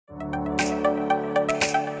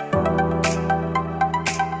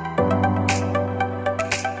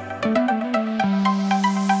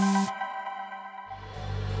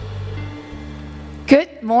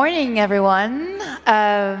morning, everyone.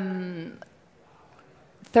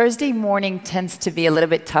 Thursday morning tends to be a little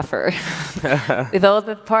bit tougher with all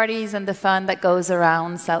the parties and the fun that goes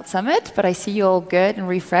around South Summit, but I see you all good and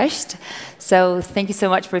refreshed. So thank you so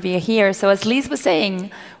much for being here. So as Lise was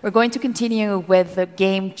saying, we're going to continue with the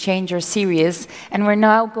Game Changer series, and we're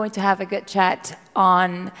now going to have a good chat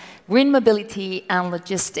on green mobility and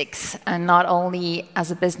logistics, and not only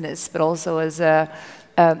as a business, but also as a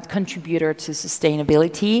contributor to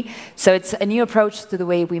sustainability. So it's a new approach to the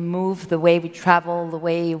way we move, the way we travel, the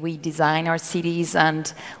way we design our cities,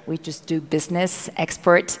 and we just do business,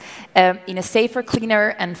 export, in a safer, cleaner,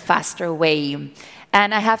 and faster way.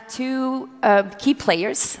 And I have two key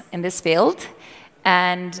players in this field.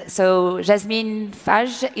 And so Jasmine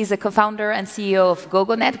Fage is a co-founder and CEO of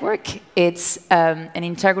GoGo Network. It's an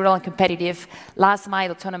integral and competitive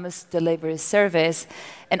last-mile autonomous delivery service.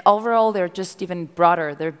 And overall, they're just even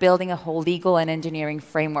broader. They're building a whole legal and engineering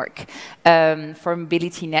framework for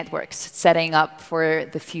mobility networks, setting up for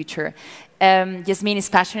the future. Jasmine is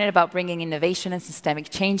passionate about bringing innovation and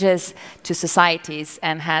systemic changes to societies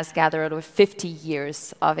and has gathered over 50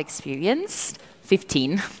 years of experience.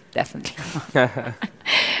 15, definitely.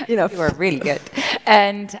 You are really good.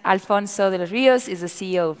 And Alfonso de los Rios is the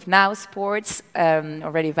CEO of Now Sports,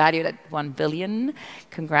 already valued at 1 billion.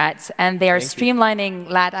 Congrats. And they are streamlining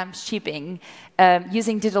LATAM shipping,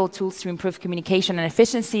 using digital tools to improve communication and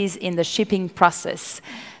efficiencies in the shipping process.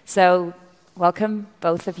 So welcome,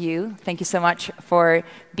 both of you. Thank you so much for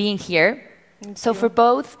being here. So for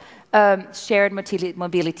both shared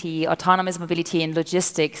mobility, autonomous mobility, and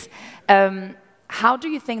logistics, how do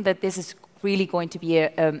you think that this is really going to be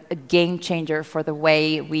a game changer for the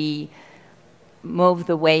way we move,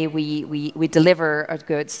 the way we deliver our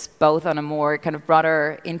goods, both on a more kind of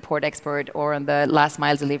broader import-export or on the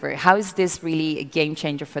last-mile delivery? How is this really a game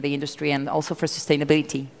changer for the industry and also for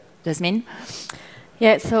sustainability? Jasmine?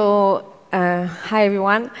 Yeah, so hi,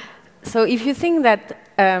 everyone. So if you think that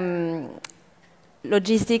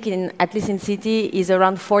logistics, at least in city, is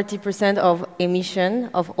around 40% of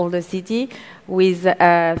emission of all the city, with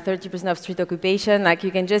 30% of street occupation. Like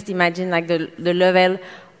you can just imagine, like the level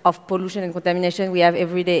of pollution and contamination we have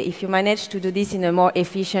every day. If you manage to do this in a more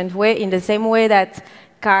efficient way, in the same way that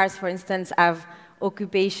cars, for instance, have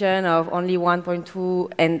occupation of only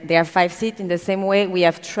 1.2 and they have 5 seats, in the same way we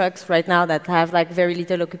have trucks right now that have like very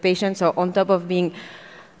little occupation. So on top of being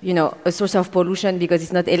a source of pollution because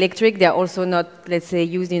it's not electric, they're also not, let's say,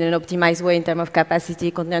 used in an optimized way in terms of capacity,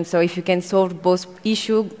 content. So if you can solve both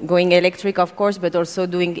issues, going electric, of course, but also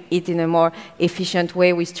doing it in a more efficient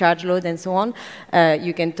way with charge load and so on,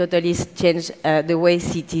 you can totally change the way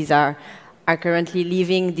cities are currently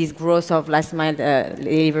living this growth of last-mile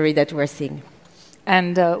delivery that we're seeing.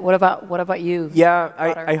 And what about you? Yeah,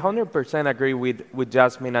 I 100% agree with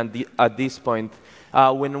Jasmine at this point.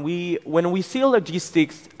 When we see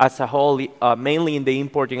logistics as a whole, mainly in the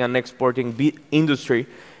importing and exporting industry,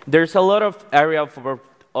 there's a lot of area of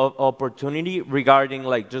opportunity regarding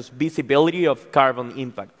like just visibility of carbon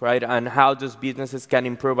impact, right? And how just businesses can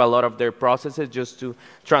improve a lot of their processes just to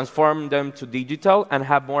transform them to digital and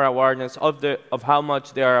have more awareness of how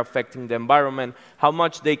much they are affecting the environment, how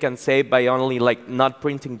much they can save by only like not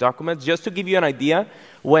printing documents. Just to give you an idea,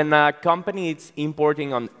 when a company is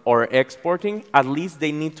importing or exporting, at least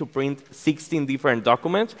they need to print 16 different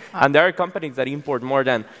documents. And there are companies that import more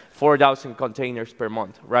than 4,000 containers per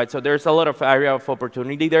month, right? So there's a lot of area of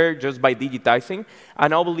opportunity there just by digitizing.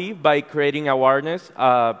 And I believe by creating awareness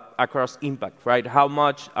across impact, right? How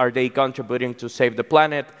much are they contributing to save the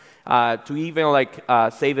planet, to even like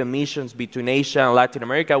save emissions between Asia and Latin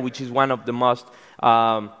America, which is one of the most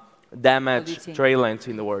damaged trade lanes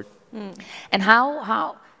in the world. And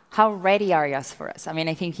how ready are you for us? I mean,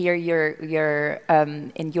 I think here you're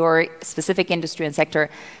in your specific industry and sector.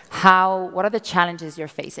 What are the challenges you're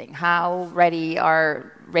facing? How ready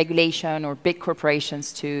are regulation or big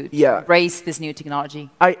corporations to embrace this new technology?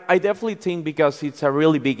 I definitely think because it's a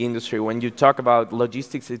really big industry. When you talk about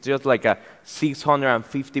logistics, it's just like a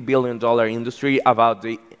 $650 billion industry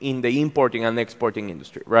in the importing and exporting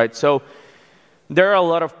industry, right? So there are a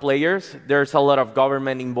lot of players. There's a lot of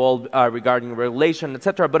government involved regarding regulation,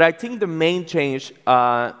 etc. But I think the main change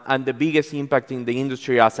and the biggest impact in the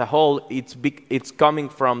industry as a whole, it's coming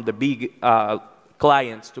from the big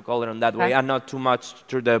clients, to call it on that way, and not too much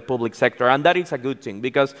through the public sector. And that is a good thing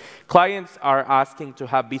because clients are asking to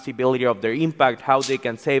have visibility of their impact, how they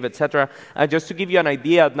can save, etc. And just to give you an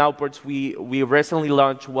idea, at Nowports, we recently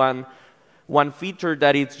launched one feature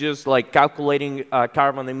that it's just like calculating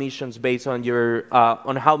carbon emissions based on your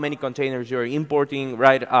on how many containers you're importing,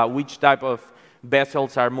 right? Which type of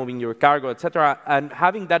vessels are moving your cargo, etc. And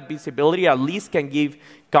having that visibility at least can give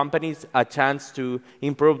companies a chance to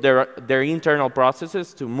improve their internal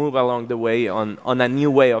processes to move along the way on a new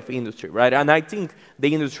way of industry, right? And I think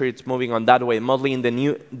the industry is moving on that way, mostly in the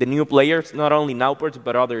new players, not only Nowports,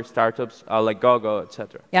 but other startups like GoGo,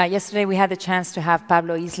 etc. Yeah, yesterday we had the chance to have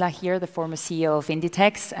Pablo Isla here, the former CEO of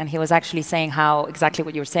Inditex, and he was actually saying how, exactly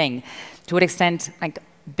what you were saying, to what extent, like,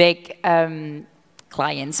 big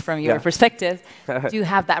clients from your perspective do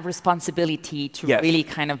have that responsibility to really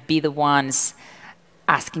kind of be the ones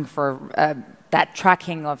asking for that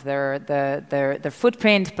tracking of their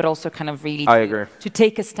footprint, but also kind of really to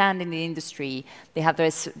take a stand in the industry. They have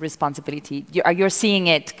this responsibility. You're seeing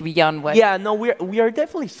it beyond what? Yeah, no, we are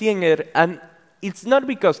definitely seeing it, and it's not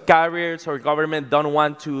because carriers or government don't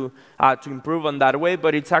want to improve on that way,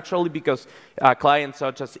 but it's actually because clients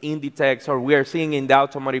such as Inditex, or we are seeing in the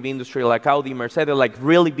automotive industry like Audi, Mercedes, like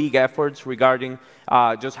really big efforts regarding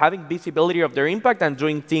just having visibility of their impact and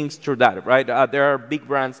doing things through that, right? There are big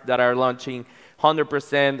brands that are launching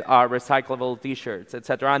 100% recyclable T-shirts,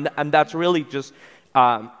 etc. And that's really just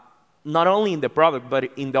not only in the product, but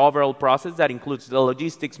in the overall process that includes the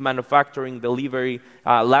logistics, manufacturing, delivery,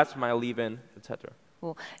 last mile even, etc.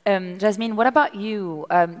 Cool. Jasmine, what about you?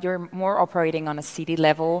 You're more operating on a city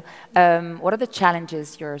level. What are the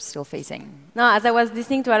challenges you're still facing? No, as I was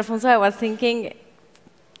listening to Alfonso, I was thinking,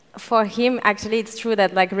 for him, actually, it's true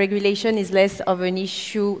that like regulation is less of an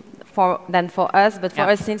issue than for us. But for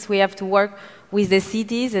us, since we have to work with the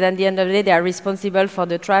cities, and at the end of the day, they are responsible for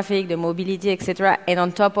the traffic, the mobility, etc. And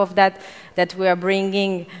on top of that, that we are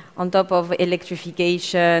bringing, on top of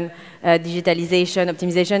electrification, digitalization,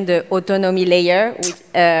 optimization, the autonomy layer. Which,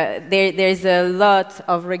 there is a lot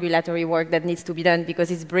of regulatory work that needs to be done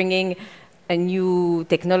because it's bringing a new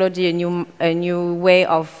technology, a new way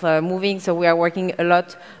of moving. So we are working a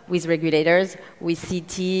lot with regulators, with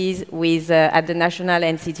cities, with at the national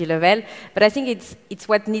and city level. But I think it's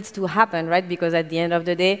what needs to happen, right? Because at the end of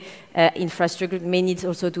the day, infrastructure may need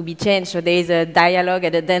also to be changed. So there is a dialogue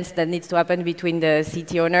and a dance that needs to happen between the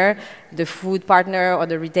city owner, the food partner, or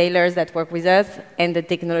the retailers that work with us, and the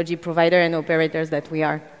technology provider and operators that we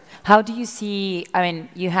are. How do you see, I mean,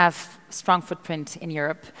 you have strong footprint in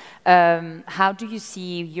Europe. How do you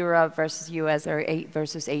see Europe versus US or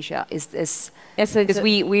versus Asia? Is this, because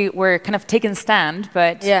we're kind of taking stand,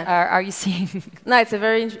 but are you seeing? No, it's a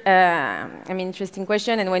very interesting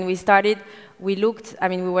question. And when we started, we looked,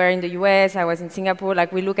 we were in the US, I was in Singapore,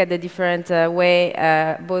 like we look at the different way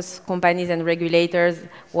both companies and regulators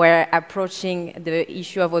were approaching the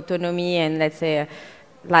issue of autonomy and, let's say,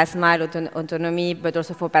 last mile autonomy, but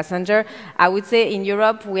also for passenger. I would say in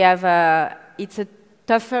Europe we have it's a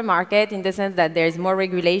tougher market in the sense that there is more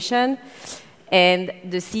regulation and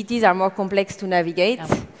the cities are more complex to navigate.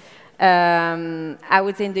 I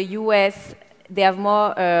would say in the US they have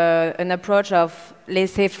more an approach of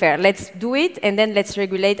laissez-faire. Let's do it and then let's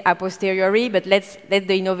regulate a posteriori, but let's let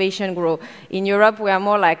the innovation grow. In Europe, we are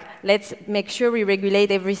more like, let's make sure we regulate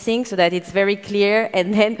everything so that it's very clear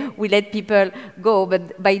and then we let people go.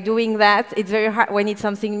 But by doing that, it's very hard. When it's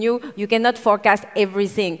something new, you cannot forecast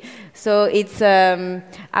everything. So it's,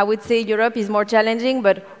 I would say Europe is more challenging,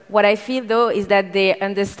 but what I feel though is that they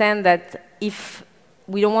understand that if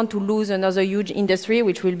we don't want to lose another huge industry,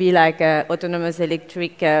 which will be like autonomous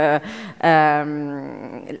electric last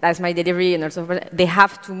mile delivery, and also they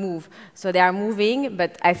have to move. So they are moving,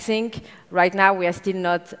 but I think right now we are still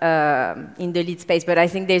not in the lead space. But I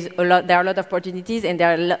think there are a lot of opportunities, and there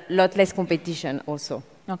are a lot less competition also.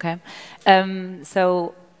 Okay,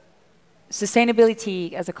 so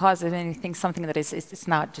sustainability as a cause is anything something that it's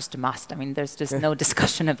not just a must. I mean, there's just no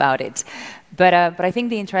discussion about it. But I think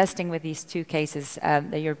the interesting with these two cases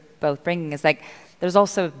that you're both bringing is like there's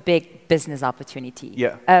also a big business opportunity.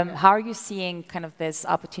 Yeah. How are you seeing kind of this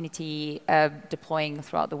opportunity deploying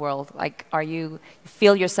throughout the world? Like, are you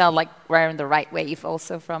feel yourself like we're in the right wave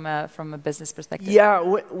also from a business perspective? Yeah.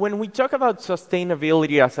 When we talk about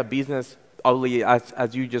sustainability as a business, only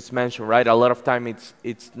as you just mentioned, right? A lot of time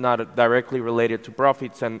it's not directly related to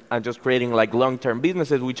profits and just creating like long-term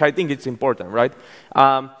businesses, which I think it's important, right?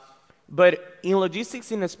 But in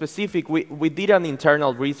logistics in specific, we did an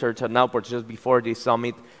internal research at Nowport just before this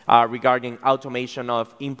summit regarding automation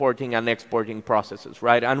of importing and exporting processes,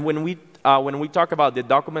 right? And when we talk about the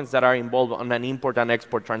documents that are involved on an import and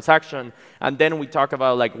export transaction, and then we talk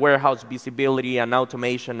about like warehouse visibility and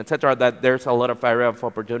automation, etc., that there's a lot of area of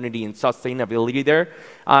opportunity in sustainability there.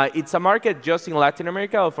 It's a market just in Latin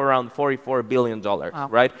America of around $44 billion,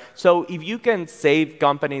 right? So if you can save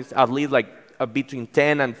companies at least like between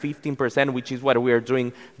 10 and 15%, which is what we are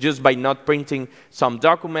doing just by not printing some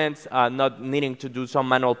documents, not needing to do some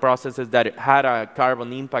manual processes that had a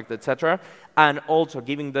carbon impact, etc., and also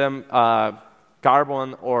giving them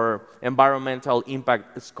carbon or environmental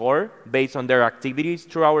impact score based on their activities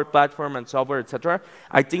through our platform and software, etc.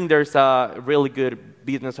 I think there's a really good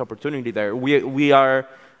business opportunity there. We are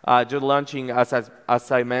just launching,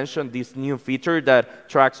 as I mentioned, this new feature that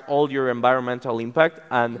tracks all your environmental impact,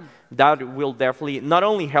 and that will definitely not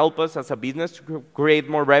only help us as a business to create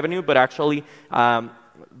more revenue, but actually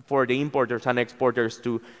for the importers and exporters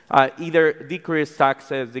to either decrease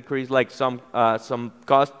taxes, decrease like some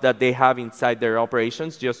cost that they have inside their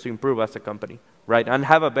operations, just to improve as a company, right, and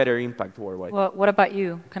have a better impact worldwide. Well, what about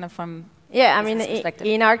you, kind of from? Yeah, I mean,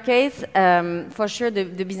 in our case, for sure,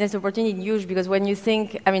 the business opportunity is huge, because when you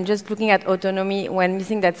think, I mean, just looking at autonomy, when you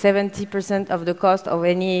think that 70% of the cost of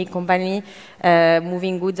any company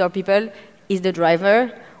moving goods or people is the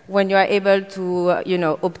driver, when you are able to,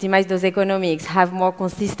 optimize those economics, have more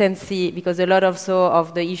consistency, because a lot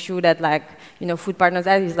of the issue that, like, food partners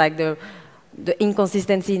have is like the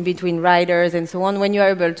inconsistency in between riders and so on. When you are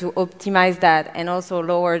able to optimize that and also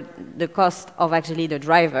lower the cost of actually the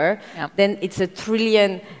driver, then it's a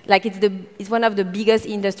trillion, like it's one of the biggest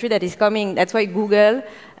industry that is coming. That's why Google,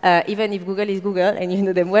 even if Google is Google and you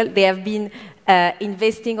know them well, they have been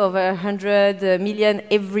investing over 100 million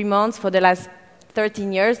every month for the last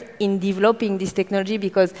 13 years in developing this technology,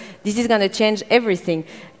 because this is going to change everything.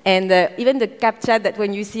 And even the CAPTCHA, that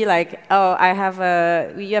when you see like, oh,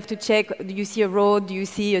 you have to check, do you see a road, do you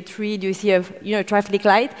see a tree, do you see a traffic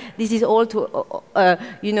light? This is all to,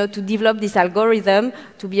 to develop this algorithm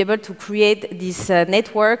to be able to create these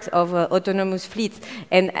networks of autonomous fleets.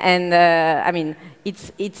 And I mean,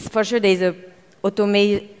 it's for sure there's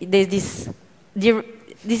this.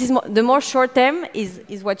 This is the more short term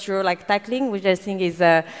is what you're like tackling, which I think is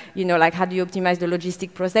like how do you optimize the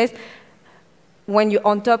logistic process. When you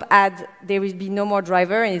on top add there will be no more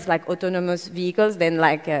driver and it's like autonomous vehicles, then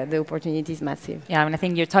like the opportunity is massive. Yeah, I mean, I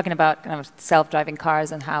think you're talking about kind of self-driving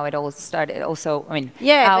cars and how it all started. Also, I mean,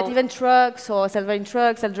 yeah, but even trucks or self-driving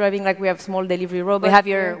trucks, self-driving, like we have small delivery robots.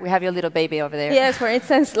 We have your little baby over there. Yes, for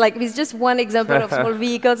instance, like it's just one example of small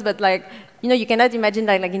vehicles, but like you cannot imagine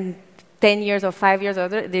that like in 10 years or 5 years, or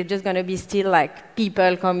they're just going to be still like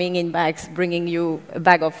people coming in bags, bringing you a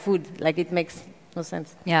bag of food. Like it makes no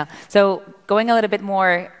sense. Yeah. So going a little bit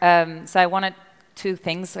more, so I wanted two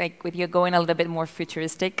things, like with you going a little bit more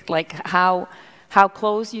futuristic, like how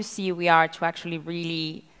close you see we are to actually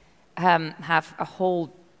really have a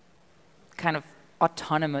whole kind of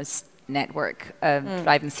autonomous network of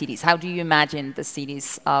driving cities. How do you imagine the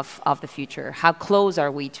cities of the future? How close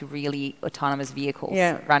are we to really autonomous vehicles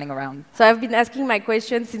running around? So I've been asking my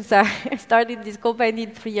question since I started this company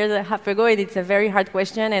 3.5 years ago, and it's a very hard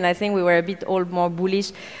question, and I think we were a bit all more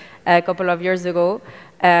bullish a couple of years ago.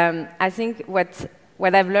 I think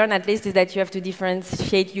what I've learned at least is that you have to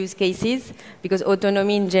differentiate use cases, because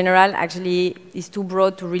autonomy in general actually is too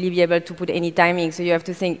broad to really be able to put any timing. So you have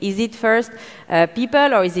to think, is it first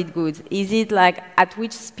people or is it goods? Is it like at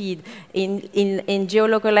which speed? In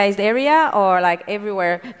geolocalized area or like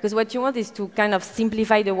everywhere? Because what you want is to kind of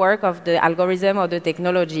simplify the work of the algorithm or the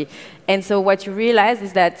technology. And so what you realize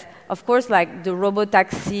is that, of course, like the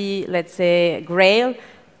robotaxi, let's say, Grail,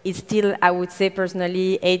 is still, I would say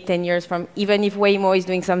personally, 8-10 years from, even if Waymo is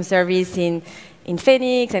doing some service in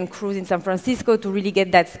Phoenix and Cruise in San Francisco to really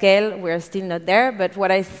get that scale, we're still not there. But what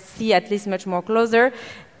I see at least much more closer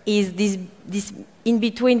is this in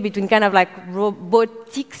between kind of like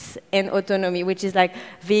robotics and autonomy, which is like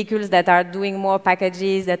vehicles that are doing more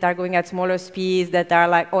packages, that are going at smaller speeds, that are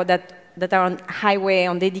like, or that are on highway,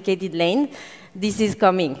 on dedicated lane. This is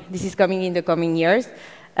coming. This is coming in the coming years.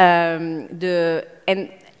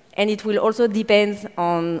 And it will also depend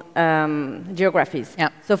on geographies. Yeah.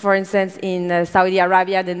 So for instance, in Saudi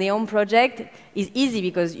Arabia, the NEOM project is easy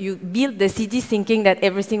because you build the city thinking that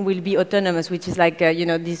everything will be autonomous, which is like,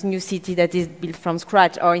 this new city that is built from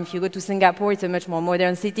scratch. Or if you go to Singapore, it's a much more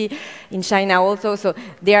modern city. In China also. So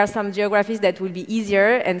there are some geographies that will be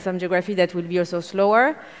easier and some geography that will be also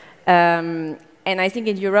slower. And I think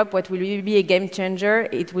in Europe, what will really be a game changer,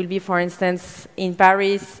 it will be, for instance, in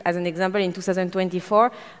Paris, as an example, in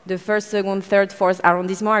 2024, the first, second, third, fourth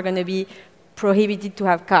arrondissement are going to be prohibited to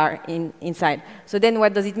have car inside. So then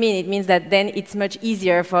what does it mean? It means that then it's much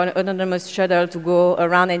easier for an autonomous shuttle to go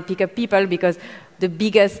around and pick up people, because the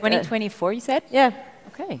biggest... 2024, you said? Yeah.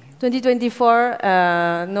 Okay. 2024,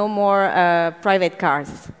 no more private cars.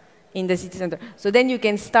 in the city center. So then you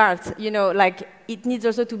can start, you know, like it needs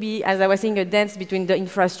also to be, as I was saying, a dance between the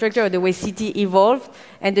infrastructure, or the way city evolved,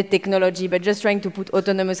 and the technology. But just trying to put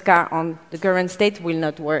autonomous car on the current state will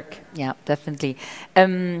not work. Yeah, definitely.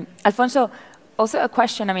 Alfonso, also a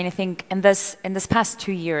question. I mean, I think in this past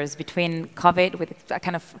 2 years between COVID,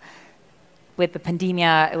 with the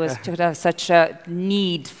pandemic, it was such a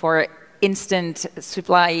need for instant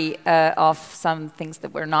supply of some things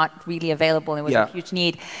that were not really available. It was a huge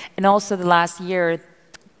need. And also the last year,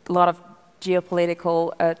 a lot of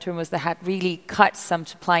geopolitical turmoil that had really cut some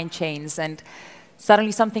supply chains, and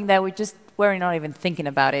suddenly something that we just were not even thinking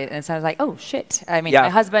about it. And so I was like, oh shit. I mean, my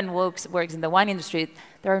husband works in the wine industry.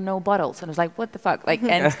 There are no bottles. And I was like, what the fuck? Like,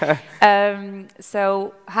 and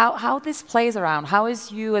so how this plays around, how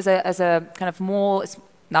is you as a kind of more,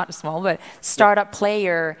 not a small, but startup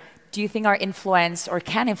player, do you think are influenced or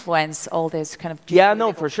can influence all this kind of? Yeah,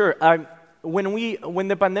 no, for sure. When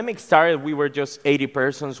the pandemic started, we were just 80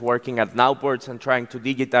 persons working at Nowports and trying to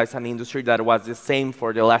digitize an industry that was the same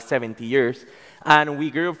for the last 70 years. And we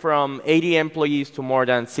grew from 80 employees to more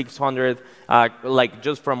than 600, like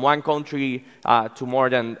just from one country to more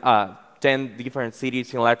than 10 different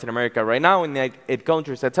cities in Latin America right now, in 8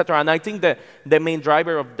 countries, etc. And I think that the main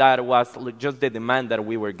driver of that was just the demand that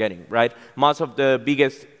we were getting, right? Most of the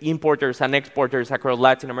biggest importers and exporters across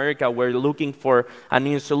Latin America were looking for a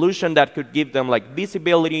new solution that could give them like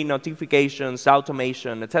visibility, notifications,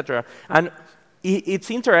 automation, etc. And it's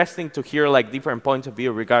interesting to hear like different points of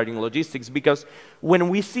view regarding logistics, because when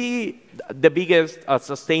we see the biggest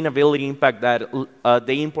sustainability impact that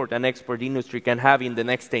the import and export industry can have in the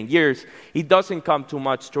next 10 years, it doesn't come too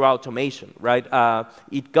much through automation, right?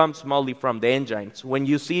 It comes mostly from the engines. When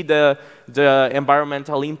you see the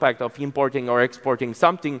environmental impact of importing or exporting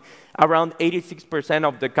something, around 86%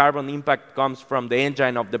 of the carbon impact comes from the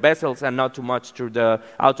engine of the vessels and not too much through the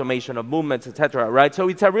automation of movements, etc., right? So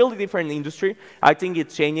it's a really different industry. I think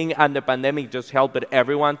it's changing, and the pandemic just helped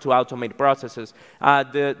everyone to automate processes.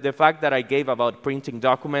 The fact that I gave about printing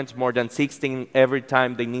documents, more than 16 every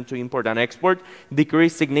time they need to import and export,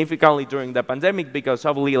 decreased significantly during the pandemic, because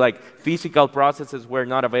obviously like physical processes were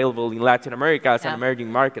not available in Latin America as an emerging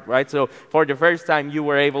market, right? So for the first time, you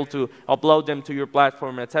were able to upload them to your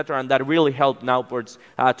platform, etc., and that really helped Nowports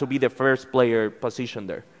to be the first player positioned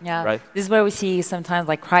there. Yeah, right? This is where we see sometimes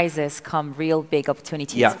like crisis come real big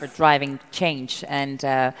opportunities for driving change, and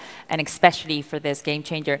especially for this game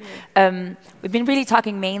changer. We've been really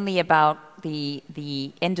talking mainly about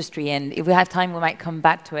the industry, and if we have time, we might come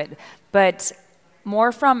back to it. But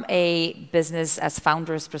more from a business as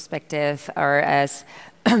founders perspective, or as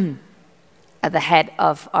at the head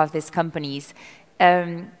of these companies,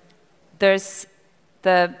 there's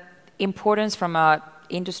the importance from a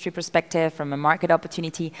industry perspective, from a market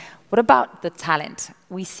opportunity. What about the talent?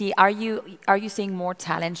 We see, are you seeing more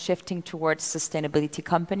talent shifting towards sustainability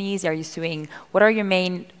companies? Are you seeing, what are your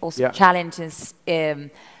main also challenges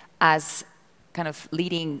as kind of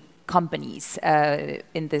leading companies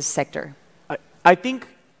in this sector? I think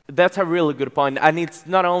that's a really good point, and it's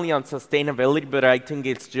not only on sustainability, but I think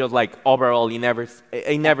it's just like overall in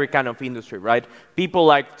every kind of industry, right? People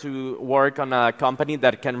like to work on a company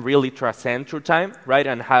that can really transcend through time, right,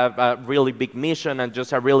 and have a really big mission and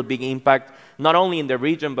just a really big impact, not only in the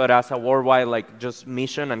region, but as a worldwide, like, just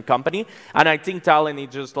mission and company. And I think talent is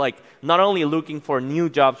just, like, not only looking for new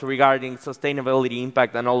jobs regarding sustainability,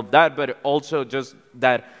 impact, and all of that, but also just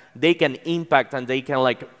that they can impact and they can,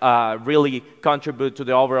 like, really contribute to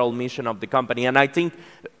the overall mission of the company. And I think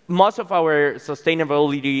most of our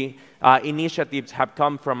sustainability initiatives have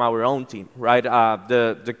come from our own team, right?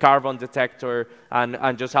 The carbon detector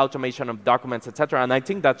and just automation of documents, etc. And I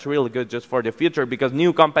think that's really good just for the future, because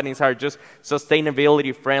new companies are just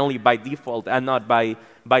sustainability friendly by default and not by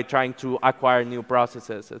trying to acquire new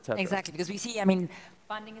processes, etc. Exactly, because we see, I mean,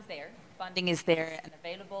 funding is there. Funding is there and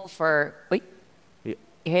available for, wait.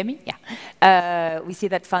 You hear me? Yeah. We see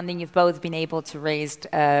that funding you've both been able to raise,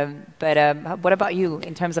 but what about you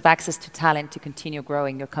in terms of access to talent to continue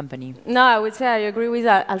growing your company? No, I would say I agree with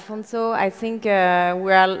Alfonso. I think we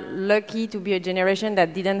are lucky to be a generation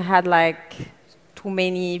that didn't have like too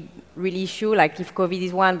many real issues, like if COVID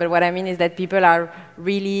is one, but what I mean is that people are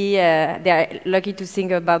really, they're lucky to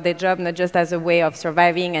think about their job not just as a way of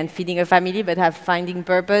surviving and feeding a family, but have finding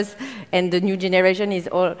purpose, and the new generation is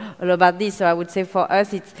all about this. So I would say for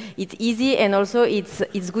us it's easy, and also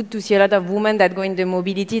it's good to see a lot of women that go into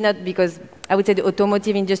mobility, not because I would say the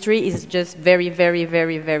automotive industry is just very, very,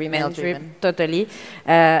 very, very male-driven, totally.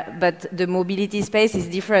 But the mobility space is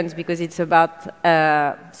different because it's about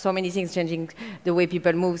so many things changing the way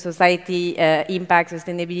people move, society, impact,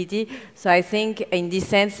 sustainability. So I think in this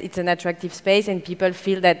sense, it's an attractive space and people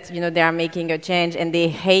feel that they are making a change and they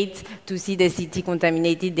hate to see the city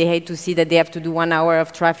contaminated. They hate to see that they have to do 1 hour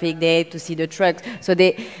of traffic. They hate to see the trucks. So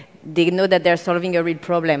they know that they're solving a real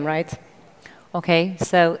problem, right? Okay,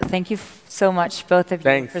 so thank you so much, both of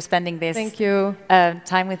you, for spending this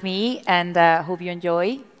time with me, and hope you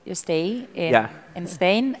enjoy your stay in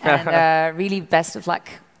Spain, and really best of luck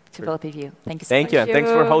to both of you. Thank you so much. Thank you, and thanks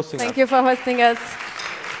for hosting us. Thank you for hosting us.